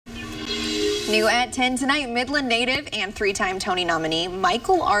New at 10 tonight, Midland native and three-time Tony nominee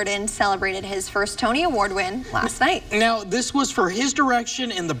Michael Arden celebrated his first Tony Award win last night. Now, this was for his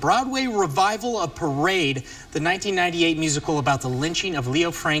direction in the Broadway revival of Parade, the 1998 musical about the lynching of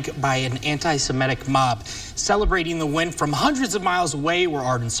Leo Frank by an anti-Semitic mob. Celebrating the win from hundreds of miles away were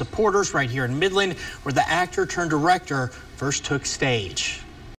Arden's supporters right here in Midland, where the actor turned director first took stage.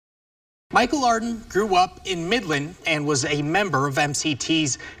 Michael Arden grew up in Midland and was a member of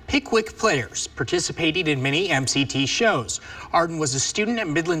MCT's Pickwick Players, participating in many MCT shows. Arden was a student at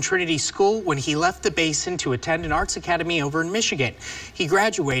Midland Trinity School when he left the Basin to attend an arts academy over in Michigan. He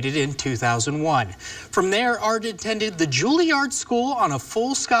graduated in 2001. From there, Arden attended the Juilliard School on a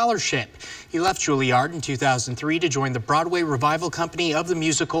full scholarship. He left Juilliard in 2003 to join the Broadway revival company of the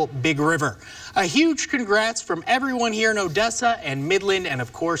musical Big River. A huge congrats from everyone here in Odessa and Midland, and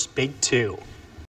of course, Big Two.